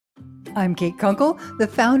I'm Kate Kunkel, the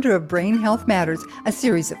founder of Brain Health Matters, a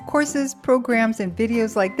series of courses, programs, and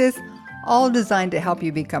videos like this, all designed to help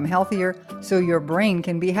you become healthier so your brain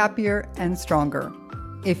can be happier and stronger.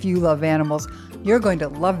 If you love animals, you're going to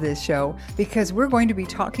love this show because we're going to be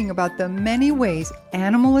talking about the many ways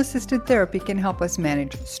animal-assisted therapy can help us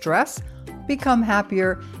manage stress, become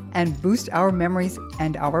happier, and boost our memories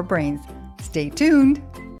and our brains. Stay tuned.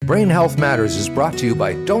 Brain Health Matters is brought to you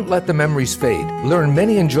by Don't Let the Memories Fade. Learn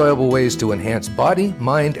many enjoyable ways to enhance body,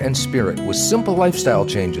 mind, and spirit with simple lifestyle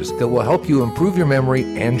changes that will help you improve your memory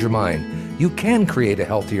and your mind. You can create a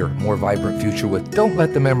healthier, more vibrant future with Don't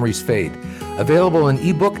Let the Memories Fade. Available in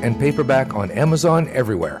ebook and paperback on Amazon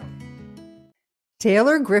everywhere.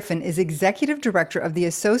 Taylor Griffin is Executive Director of the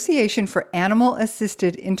Association for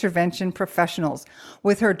Animal-Assisted Intervention Professionals.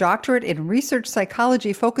 With her doctorate in research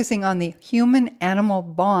psychology focusing on the human-animal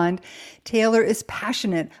bond, Taylor is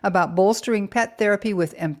passionate about bolstering pet therapy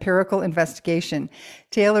with empirical investigation.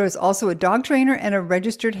 Taylor is also a dog trainer and a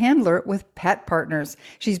registered handler with Pet Partners.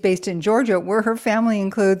 She's based in Georgia, where her family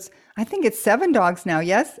includes, I think it's 7 dogs now,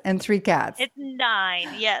 yes? And 3 cats. It's 9,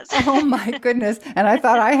 yes. Oh my goodness. And I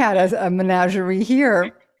thought I had a menagerie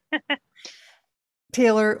here.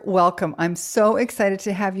 Taylor, welcome. I'm so excited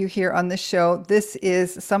to have you here on the show. This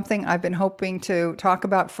is something I've been hoping to talk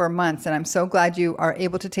about for months, and I'm so glad you are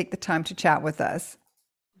able to take the time to chat with us.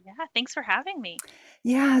 Yeah, thanks for having me.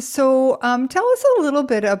 Yeah, so tell us a little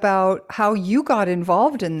bit about how you got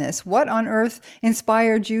involved in this. What on earth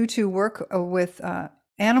inspired you to work with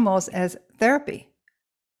animals as therapy?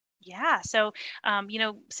 Yeah. So,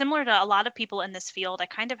 similar to a lot of people in this field, I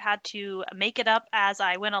kind of had to make it up as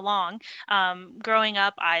I went along. Growing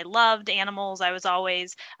up, I loved animals. I was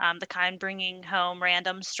always the kind bringing home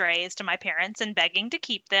random strays to my parents and begging to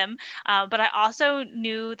keep them. But I also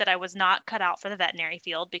knew that I was not cut out for the veterinary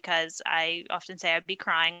field because I often say I'd be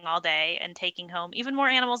crying all day and taking home even more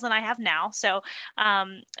animals than I have now. So,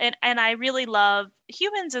 and I really love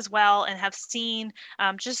humans as well and have seen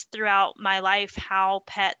just throughout my life how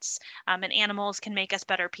pets and animals can make us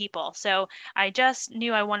better people. So I just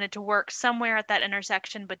knew I wanted to work somewhere at that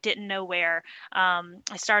intersection, but didn't know where. I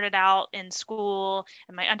started out in school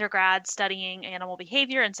in my undergrad studying animal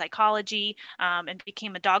behavior and psychology, and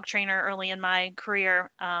became a dog trainer early in my career.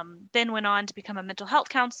 Then went on to become a mental health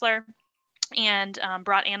counselor and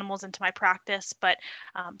brought animals into my practice. But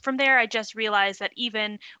from there, I just realized that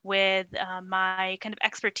even with my kind of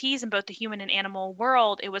expertise in both the human and animal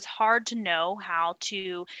world, it was hard to know how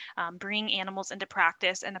to bring animals into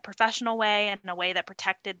practice in a professional way and in a way that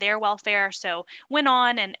protected their welfare. So went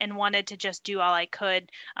on and wanted to just do all I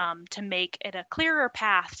could to make it a clearer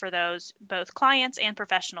path for those both clients and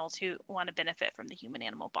professionals who want to benefit from the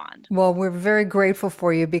human-animal bond. Well, we're very grateful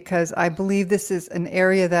for you because I believe this is an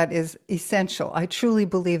area that is essential. I truly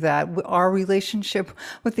believe that our relationship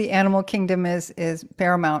with the animal kingdom is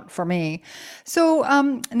paramount for me. So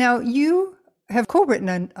now you have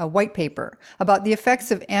co-written a white paper about the effects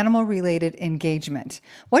of animal-related engagement.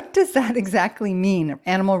 What does that exactly mean,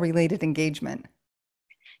 animal-related engagement?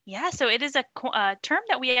 Yeah, so it is a term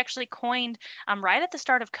that we actually coined right at the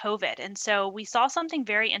start of COVID. And so we saw something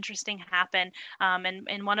very interesting happen.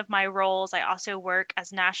 In one of my roles, I also work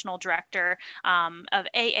as national director of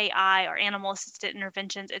AAI, or Animal Assisted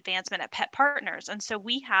Interventions Advancement at Pet Partners. And so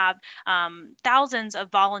we have thousands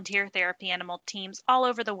of volunteer therapy animal teams all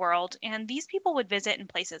over the world. And these people would visit in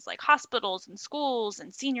places like hospitals and schools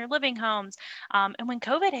and senior living homes. And when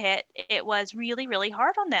COVID hit, it was really, really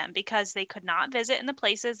hard on them because they could not visit in the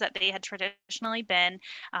places that they had traditionally been.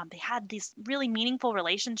 They had these really meaningful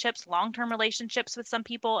relationships, long-term relationships with some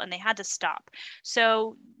people, and they had to stop.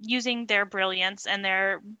 So using their brilliance and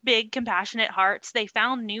their big compassionate hearts, they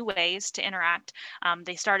found new ways to interact.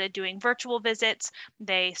 They started doing virtual visits.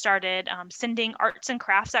 They started sending arts and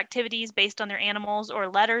crafts activities based on their animals or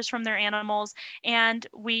letters from their animals. And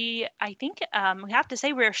I think we have to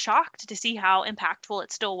say we're shocked to see how impactful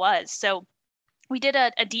it still was. So we did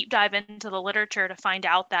a deep dive into the literature to find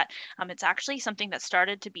out that it's actually something that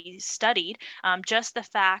started to be studied. Just the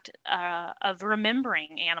fact of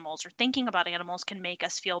remembering animals or thinking about animals can make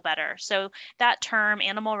us feel better. So that term,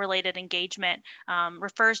 animal-related engagement,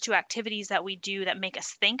 refers to activities that we do that make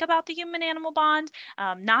us think about the human-animal bond.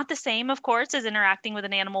 Not the same, of course, as interacting with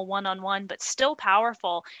an animal one-on-one, but still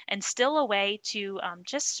powerful and still a way to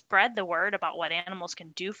just spread the word about what animals can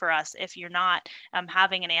do for us if you're not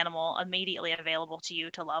having an animal immediately available available to you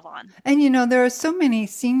to love on. And there are so many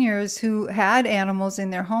seniors who had animals in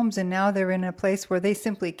their homes and now they're in a place where they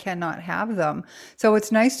simply cannot have them. So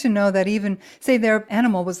it's nice to know that even say their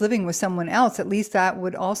animal was living with someone else, at least that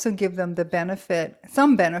would also give them the benefit,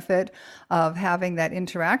 some benefit of having that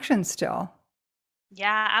interaction still.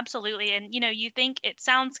 Yeah, absolutely. And you think it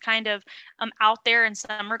sounds kind of out there in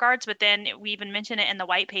some regards, but then we even mention it in the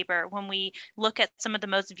white paper when we look at some of the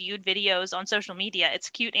most viewed videos on social media. It's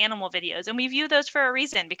cute animal videos, and we view those for a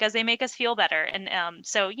reason because they make us feel better. And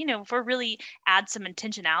so if we really add some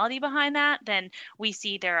intentionality behind that, then we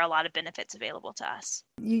see there are a lot of benefits available to us.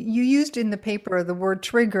 You used in the paper the word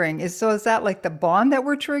triggering. Is that like the bond that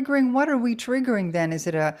we're triggering? What are we triggering then? Is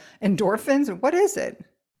it endorphins or what is it?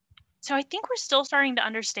 So I think we're still starting to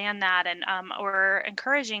understand that, and we're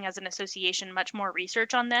encouraging as an association much more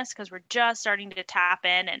research on this because we're just starting to tap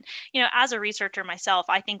in. And as a researcher myself,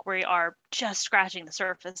 I think we are just scratching the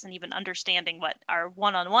surface and even understanding what our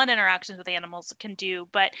one-on-one interactions with animals can do.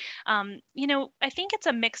 But I think it's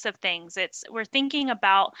a mix of things. We're thinking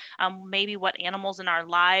about maybe what animals in our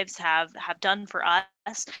lives have done for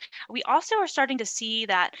us. We also are starting to see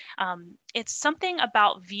that it's something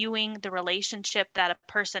about viewing the relationship that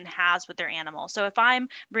a person has with their animal. So if I'm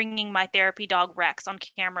bringing my therapy dog Rex on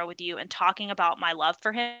camera with you and talking about my love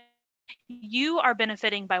for him, you are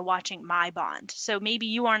benefiting by watching my bond. So maybe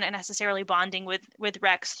you aren't necessarily bonding with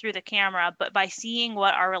Rex through the camera, but by seeing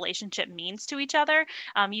what our relationship means to each other,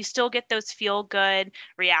 you still get those feel good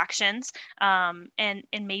reactions, and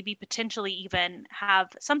maybe potentially even have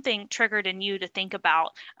something triggered in you to think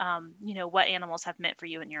about, what animals have meant for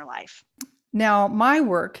you in your life. Now, my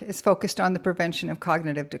work is focused on the prevention of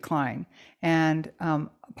cognitive decline. And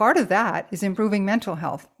part of that is improving mental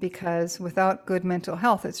health, because without good mental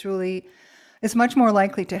health, it's much more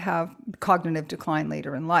likely to have cognitive decline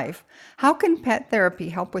later in life. How can pet therapy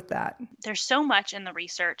help with that? There's so much in the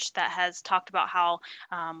research that has talked about how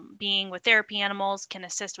being with therapy animals can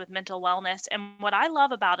assist with mental wellness. And what I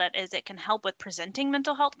love about it is it can help with presenting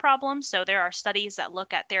mental health problems. So there are studies that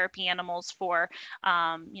look at therapy animals for,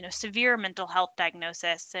 severe mental health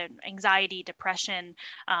diagnosis, and anxiety, depression,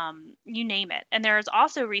 you name it. And there is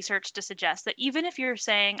also research to suggest that even if you're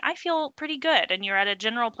saying, I feel pretty good, and you're at a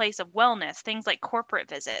general place of wellness, things like corporate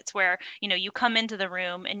visits where, you come into the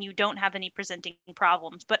room and you don't have any presenting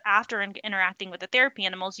problems, but after interacting with the therapy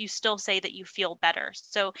animals, you still say that you feel better.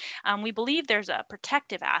 So we believe there's a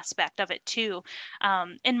protective aspect of it too.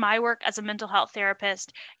 In my work as a mental health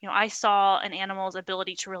therapist, I saw an animal's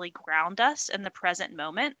ability to really ground us in the present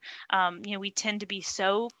moment. We tend to be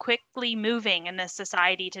so quickly moving in this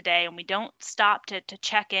society today, and we don't stop to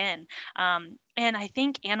check in. And I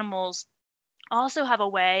think animals also have a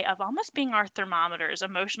way of almost being our thermometers,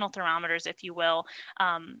 emotional thermometers, if you will.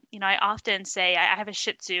 I often say I have a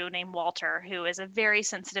Shih Tzu named Walter, who is a very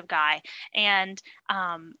sensitive guy. And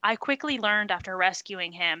I quickly learned after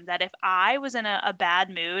rescuing him that if I was in a bad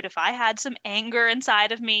mood, if I had some anger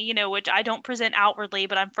inside of me, which I don't present outwardly,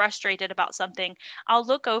 but I'm frustrated about something, I'll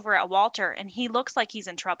look over at Walter and he looks like he's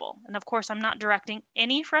in trouble. And of course, I'm not directing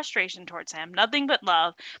any frustration towards him, nothing but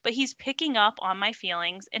love, but he's picking up on my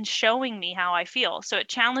feelings and showing me how I feel. So it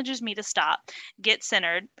challenges me to stop, get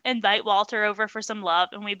centered, invite Walter over for some love,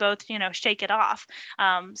 and we both, shake it off.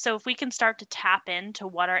 So if we can start to tap into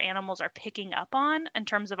what our animals are picking up on in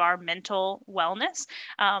terms of our mental wellness,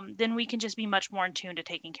 then we can just be much more in tune to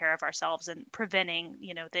taking care of ourselves and preventing,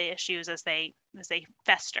 the issues as they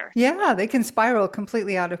fester. Yeah, they can spiral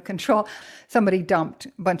completely out of control. Somebody dumped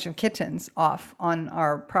a bunch of kittens off on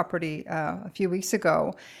our property a few weeks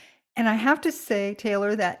ago. And I have to say,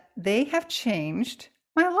 Taylor, that they have changed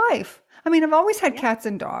my life. I mean, I've always had cats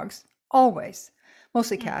and dogs, always,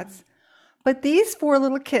 mostly cats. But these four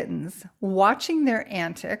little kittens, watching their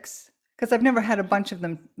antics, because I've never had a bunch of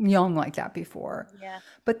them young like that before,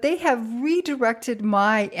 but they have redirected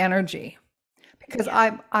my energy. Because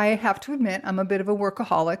I have to admit, I'm a bit of a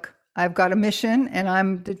workaholic. I've got a mission and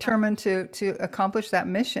I'm determined to accomplish that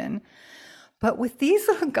mission. But with these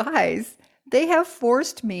little guys, they have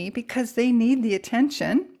forced me, because they need the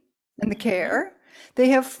attention and the care, they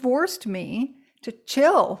have forced me to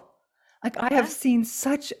chill. Like I have seen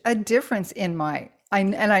such a difference in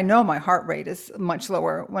and I know my heart rate is much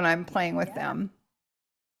lower when I'm playing with them.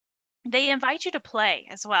 they invite you to play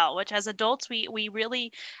as well, which as adults we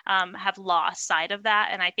really have lost sight of that,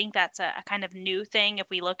 and I think that's a kind of new thing if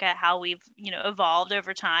we look at how we've evolved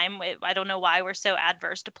over time. I don't know why we're so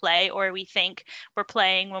adverse to play, or we think we're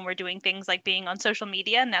playing when we're doing things like being on social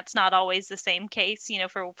media, and that's not always the same case,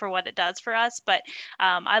 for what it does for us. But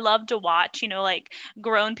I love to watch, like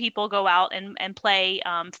grown people go out and play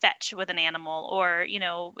fetch with an animal, or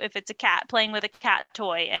if it's a cat, playing with a cat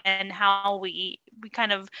toy, and how we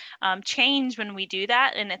kind of change when we do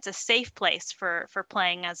that, and it's a safe place for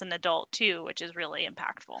playing as an adult too, which is really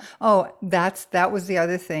impactful. Oh, that was the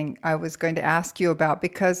other thing I was going to ask you about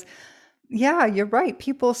because, yeah, you're right.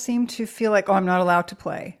 People seem to feel like, oh, I'm not allowed to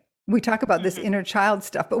play. We talk about this Hmm. inner child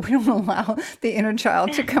stuff, but we don't allow the inner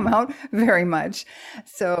child to come out very much.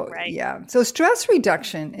 So, Right. yeah. So stress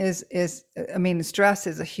reduction I mean, stress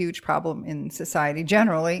is a huge problem in society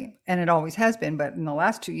generally, and it always has been. But in the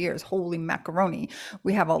last 2 years, holy macaroni,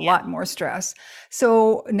 we have a Yeah. lot more stress.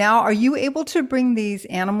 So now, are you able to bring these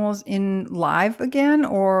animals in live again,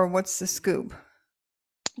 or what's the scoop?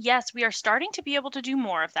 Yes, we are starting to be able to do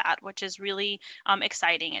more of that, which is really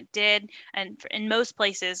exciting. It did, and in most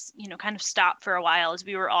places, kind of stopped for a while as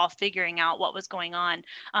we were all figuring out what was going on.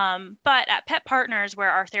 But at Pet Partners, where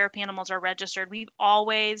our therapy animals are registered, we've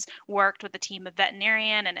always worked with a team of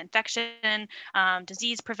veterinarian and infection,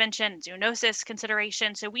 disease prevention, zoonosis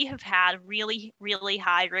consideration. So we have had really, really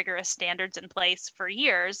high, rigorous standards in place for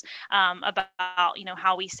years about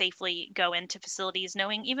how we safely go into facilities,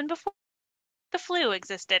 knowing even before the flu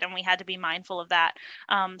existed, and we had to be mindful of that.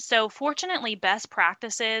 So, fortunately, best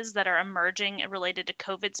practices that are emerging related to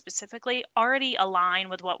COVID specifically already align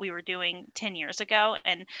with what we were doing 10 years ago.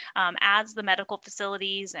 And as the medical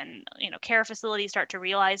facilities and care facilities start to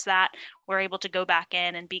realize that, we're able to go back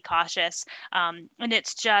in and be cautious. And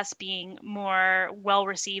it's just being more well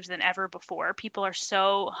received than ever before. People are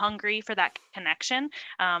so hungry for that connection,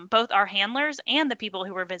 both our handlers and the people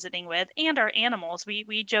who we're visiting with, and our animals.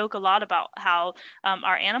 We joke a lot about how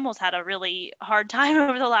our animals had a really hard time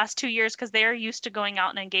over the last 2 years because they're used to going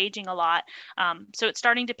out and engaging a lot. So it's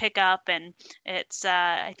starting to pick up, and it's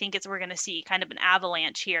I think we're going to see kind of an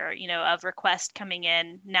avalanche here, of requests coming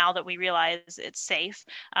in now that we realize it's safe.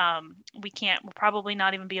 We'll probably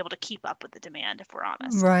not even be able to keep up with the demand if we're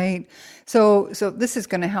honest. Right. So this is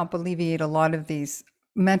going to help alleviate a lot of these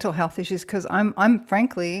mental health issues because I'm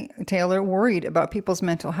frankly, Taylor, worried about people's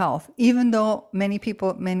mental health. Even though many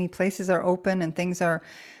places are open and things are,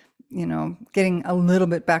 getting a little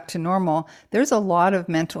bit back to normal, there's a lot of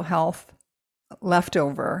mental health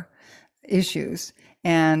leftover issues.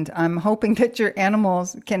 And I'm hoping that your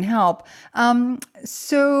animals can help.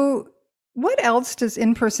 So what else does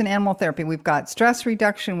in-person animal therapy? We've got stress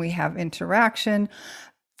reduction, we have interaction.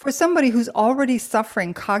 For somebody who's already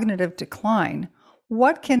suffering cognitive decline,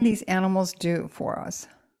 what can these animals do for us?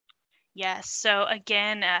 Yes. So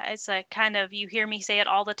again, it's a kind of, you hear me say it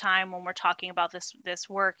all the time when we're talking about this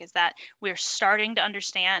work, is that we're starting to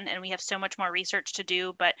understand, and we have so much more research to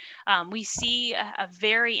do. But we see a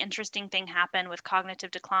very interesting thing happen with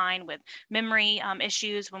cognitive decline, with memory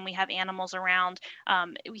issues when we have animals around.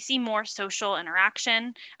 We see more social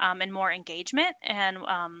interaction and more engagement, and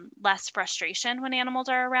less frustration when animals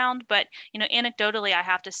are around. But anecdotally, I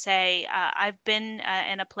have to say, I've been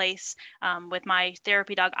in a place with my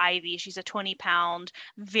therapy dog Ivy. She's a 20-pound,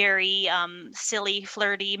 very silly,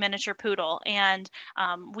 flirty miniature poodle. And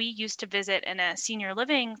we used to visit in a senior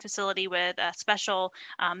living facility with a special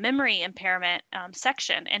memory impairment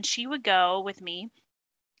section. And she would go with me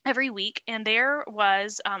every week, and there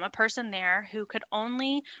was a person there who could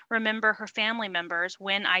only remember her family members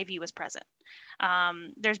when Ivy was present.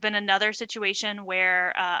 There's been another situation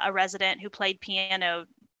where a resident who played piano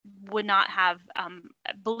would not have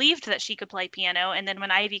believed that she could play piano, and then when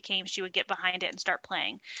Ivy came, she would get behind it and start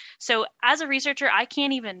playing. So as a researcher, I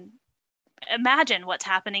can't even imagine what's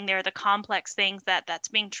happening there, the complex things that's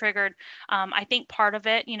being triggered. I think part of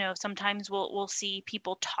it, sometimes we'll see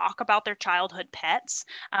people talk about their childhood pets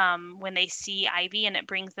when they see Ivy, and it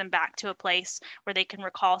brings them back to a place where they can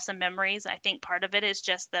recall some memories. I think part of it is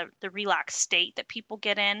just the relaxed state that people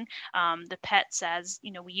get in. The pets, as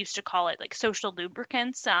we used to call it, like social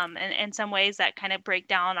lubricants, and in some ways that kind of break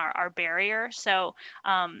down our barrier. So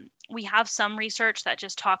we have some research that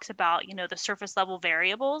just talks about, the surface level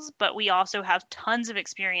variables, but we also have tons of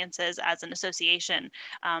experiences as an association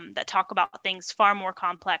that talk about things far more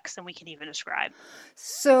complex than we can even describe.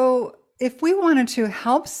 So, if we wanted to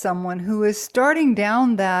help someone who is starting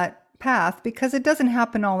down that path, because it doesn't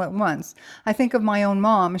happen all at once, I think of my own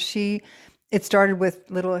mom. She it started with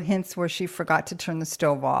little hints where she forgot to turn the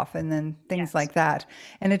stove off and then things Yes. like that.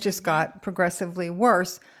 And it just Hmm. got progressively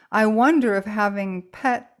worse. I wonder if having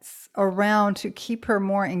pets around to keep her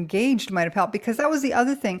more engaged might have helped, because that was the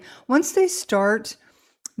other thing. Once they start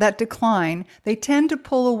that decline, they tend to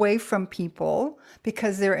pull away from people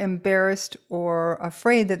because they're embarrassed or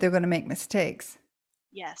afraid that they're going to make mistakes.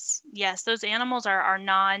 Yes, yes, those animals are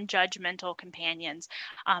non-judgmental companions.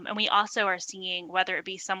 And we also are seeing whether it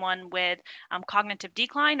be someone with cognitive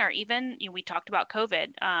decline or even, we talked about COVID,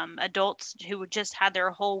 adults who just had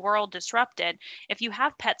their whole world disrupted. If you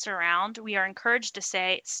have pets around, we are encouraged to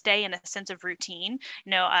stay in a sense of routine.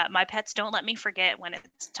 My pets don't let me forget when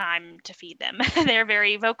it's time to feed them. They're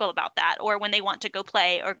very vocal about that, or when they want to go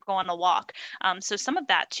play or go on a walk. So some of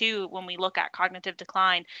that too, when we look at cognitive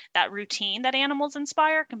decline, that routine that animals inspire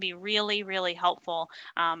can be really, really helpful.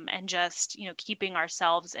 And just, keeping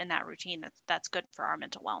ourselves in that routine, that's good for our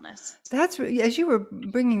mental wellness. As you were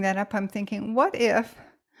bringing that up, I'm thinking, what if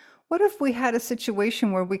we had a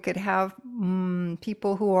situation where we could have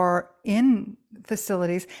people who are in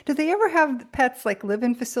facilities? Do they ever have pets like live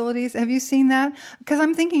in facilities? Have you seen that? Because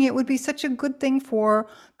I'm thinking it would be such a good thing for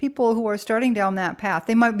people who are starting down that path.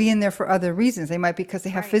 They might be in there for other reasons. They might be because they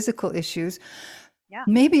have Right. physical issues. Yeah.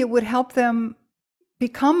 Maybe it would help them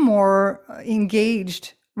become more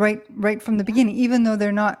engaged right from the Yeah. beginning, even though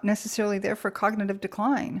they're not necessarily there for cognitive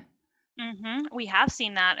decline. We have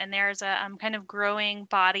seen that, and there's a kind of growing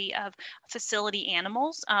body of facility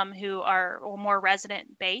animals who are more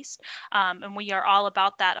resident based, and we are all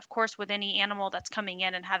about that. Of course, with any animal that's coming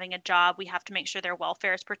in and having a job, we have to make sure their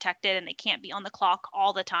welfare is protected and they can't be on the clock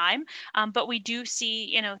all the time. But we do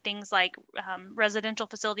see, things like residential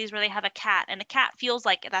facilities where they have a cat, and the cat feels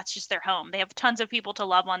like that's just their home. They have tons of people to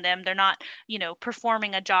love on them. They're not,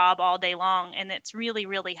 performing a job all day long, and it's really,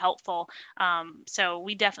 really helpful. So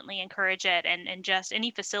we definitely encourage it, and just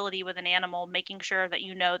any facility with an animal, making sure that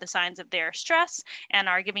the signs of their stress and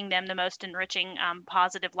are giving them the most enriching,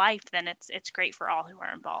 positive life, then it's great for all who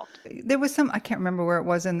are involved. There was I can't remember where it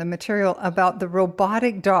was in the material about the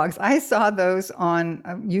robotic dogs. I saw those on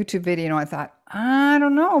a YouTube video and I thought, I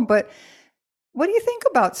don't know, but what do you think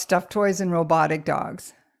about stuffed toys and robotic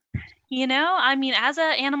dogs? I mean, as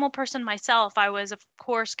an animal person myself, I was, of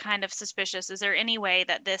course, kind of suspicious. Is there any way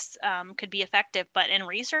that this could be effective? But in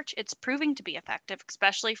research, it's proving to be effective,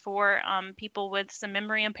 especially for people with some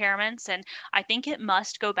memory impairments. And I think it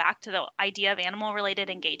must go back to the idea of animal-related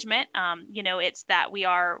engagement. It's that we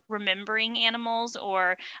are remembering animals,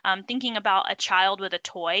 or thinking about a child with a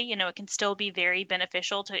toy. It can still be very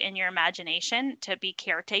beneficial to, in your imagination, to be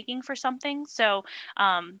caretaking for something. So,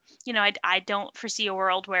 I don't foresee a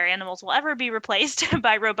world where animals will ever be replaced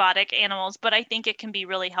by robotic animals, but I think it can be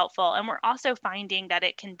really helpful. And we're also finding that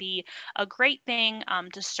it can be a great thing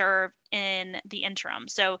to serve in the interim.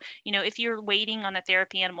 So, if you're waiting on a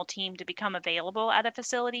therapy animal team to become available at a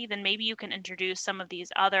facility, then maybe you can introduce some of these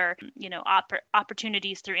other,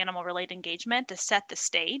 opportunities through animal related engagement to set the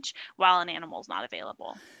stage while an animal is not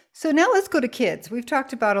available. So now let's go to kids. We've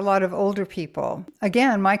talked about a lot of older people.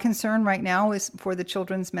 Again, my concern right now is for the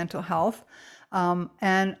children's mental health.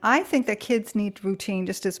 And I think that kids need routine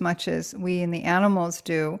just as much as we and the animals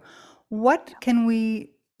do. What can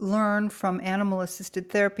we learn from animal assisted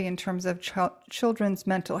therapy in terms of children's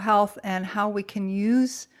mental health and how we can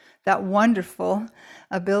use that wonderful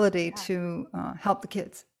ability Yeah. to help the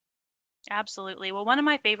kids? Absolutely. Well, one of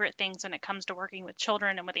my favorite things when it comes to working with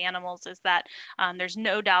children and with animals is that there's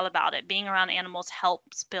no doubt about it. Being around animals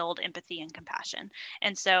helps build empathy and compassion.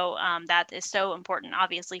 And so that is so important,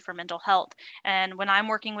 obviously, for mental health. And when I'm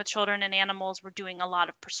working with children and animals, we're doing a lot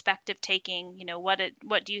of perspective taking.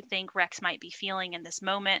 What do you think Rex might be feeling in this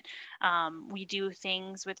moment? We do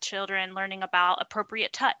things with children, learning about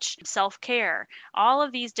appropriate touch, self care, all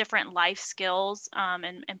of these different life skills,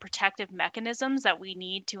 and protective mechanisms that we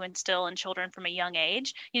need to instill in children from a young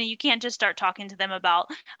age. You can't just start talking to them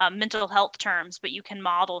about mental health terms, but you can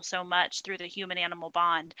model so much through the human animal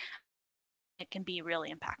bond. It can be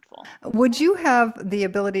really impactful. Would you have the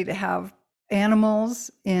ability to have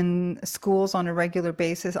animals in schools on a regular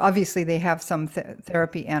basis? Obviously, they have some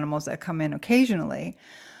therapy animals that come in occasionally,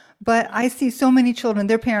 but I see so many children,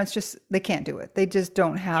 their parents they can't do it. They just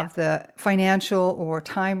don't Yeah. have the financial or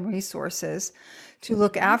time resources to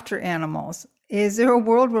look Mhm. after animals. Is there a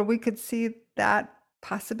world where we could see that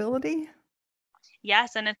possibility?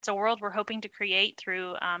 Yes, and it's a world we're hoping to create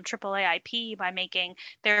through AAAIP by making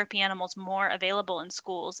therapy animals more available in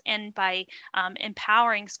schools and by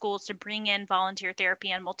empowering schools to bring in volunteer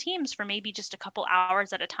therapy animal teams for maybe just a couple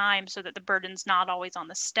hours at a time so that the burden's not always on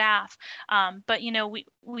the staff. But,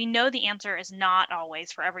 we know the answer is not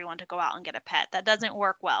always for everyone to go out and get a pet. That doesn't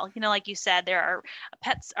work well. Like you said, there are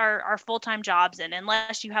pets are full-time jobs, and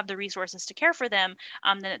unless you have the resources to care for them,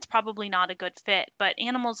 then it's probably not a good fit. But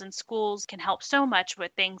animals in schools can help so much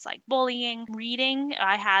with things like bullying, reading.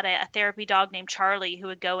 I had a therapy dog named Charlie who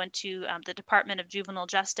would go into the Department of Juvenile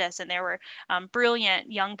Justice, and there were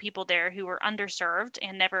brilliant young people there who were underserved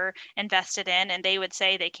and never invested in, and they would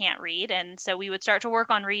say they can't read. And so we would start to work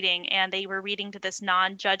on reading, and they were reading to this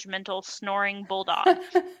non-judgmental snoring bulldog.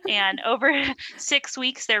 And over 6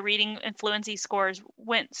 weeks, their reading and fluency scores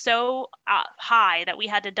went so high that we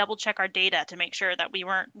had to double check our data to make sure that we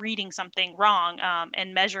weren't reading something wrong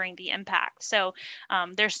and measuring the impact. So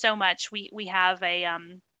there's so much. We have a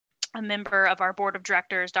member of our board of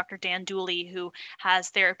directors, Dr. Dan Dooley, who has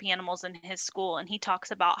therapy animals in his school. And he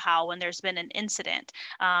talks about how when there's been an incident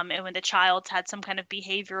and when the child's had some kind of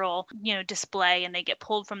behavioral, display and they get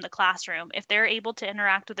pulled from the classroom, if they're able to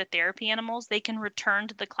interact with the therapy animals, they can return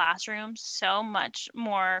to the classroom so much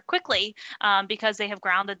more quickly because they have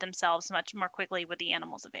grounded themselves much more quickly with the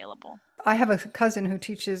animals available. I have a cousin who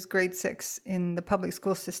teaches grade 6 in the public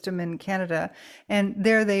school system in Canada, and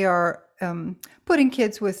there they are putting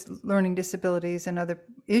kids with learning disabilities and other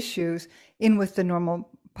issues in with the normal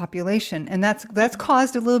population, and that's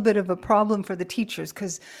caused a little bit of a problem for the teachers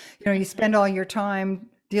because you spend all your time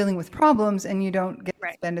dealing with problems and you don't get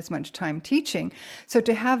to spend as much time teaching. So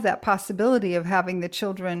to have that possibility of having the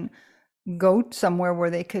children go somewhere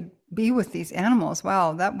where they could be with these animals,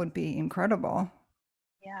 wow, that would be incredible.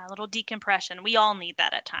 Yeah, a little decompression. We all need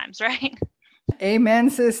that at times, right? Amen,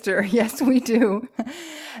 sister. Yes, we do.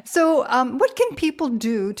 So what can people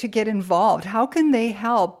do to get involved? How can they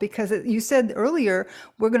help? Because you said earlier,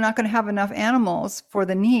 we're not going to have enough animals for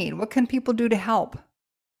the need. What can people do to help?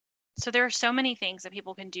 So there are so many things that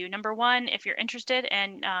people can do. Number one, if you're interested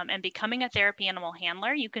in becoming a therapy animal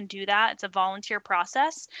handler, you can do that. It's a volunteer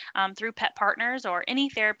process through Pet Partners or any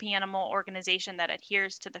therapy animal organization that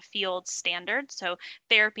adheres to the field standards. So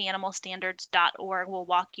therapyanimalstandards.org will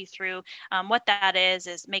walk you through what that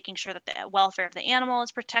is making sure that the welfare of the animal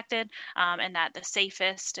is protected and that the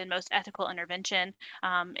safest and most ethical intervention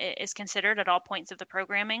is considered at all points of the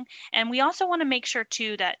programming. And we also want to make sure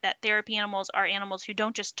too that therapy animals are animals who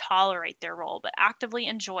don't just tolerate their role, but actively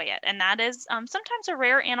enjoy it. And that is sometimes a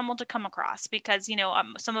rare animal to come across because,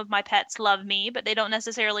 some of my pets love me, but they don't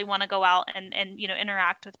necessarily want to go out and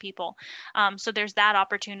interact with people. So there's that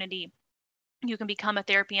opportunity. You can become a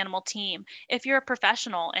therapy animal team. If you're a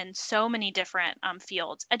professional in so many different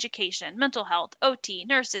fields, education, mental health, OT,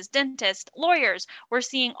 nurses, dentists, lawyers, we're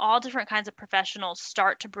seeing all different kinds of professionals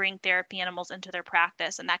start to bring therapy animals into their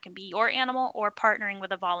practice. And that can be your animal or partnering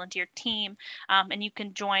with a volunteer team. And you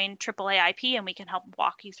can join AAAIP and we can help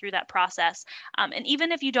walk you through that process. And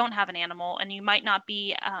even if you don't have an animal and you might not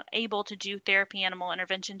be able to do therapy animal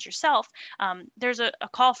interventions yourself, there's a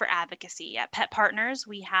call for advocacy. At Pet Partners,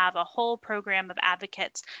 we have a whole program of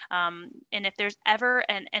advocates. And if there's ever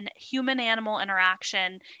an human-animal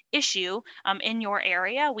interaction issue in your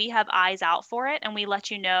area, we have eyes out for it. And we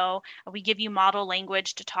let you know, we give you model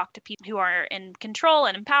language to talk to people who are in control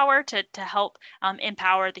and empower to help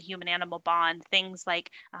empower the human-animal bond. Things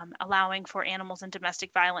like allowing for animals in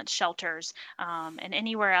domestic violence shelters and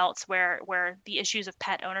anywhere else where the issues of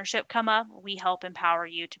pet ownership come up, we help empower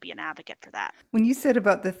you to be an advocate for that. When you said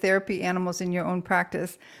about the therapy animals in your own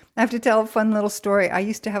practice, I have to tell a fun little story. I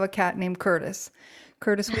used to have a cat named Curtis.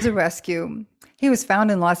 Curtis was a rescue. He was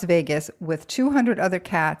found in Las Vegas with 200 other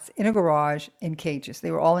cats in a garage in cages.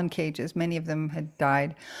 They were all in cages. Many of them had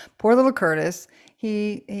died. Poor little Curtis.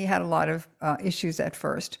 He had a lot of issues at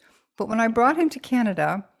first. But when I brought him to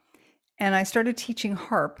Canada and I started teaching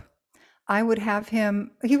harp, I would have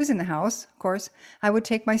him, he was in the house, of course. I would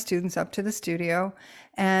take my students up to the studio,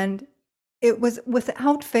 and it was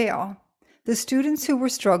without fail. The students who were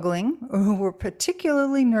struggling or who were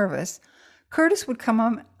particularly nervous, Curtis would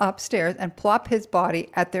come upstairs and plop his body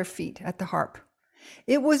at their feet at the harp.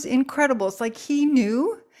 It was incredible. It's like he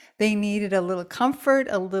knew they needed a little comfort,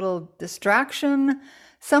 a little distraction,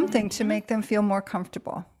 something to make them feel more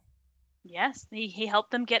comfortable. Yes, he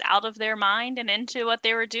helped them get out of their mind and into what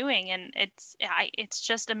they were doing, and it's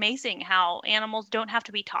just amazing how animals don't have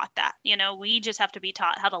to be taught that. We just have to be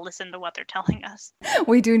taught how to listen to what they're telling us.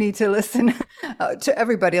 We do need to listen to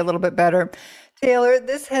everybody a little bit better. Taylor,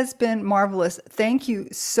 this has been marvelous. Thank you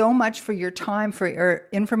so much for your time, for your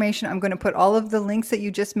information. I'm going to put all of the links that you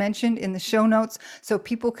just mentioned in the show notes so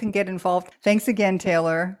people can get involved. Thanks again,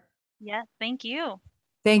 Taylor. Yes, thank you.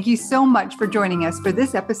 Thank you so much for joining us for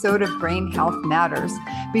this episode of Brain Health Matters.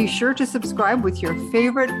 Be sure to subscribe with your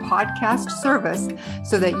favorite podcast service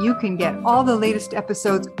so that you can get all the latest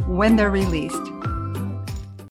episodes when they're released.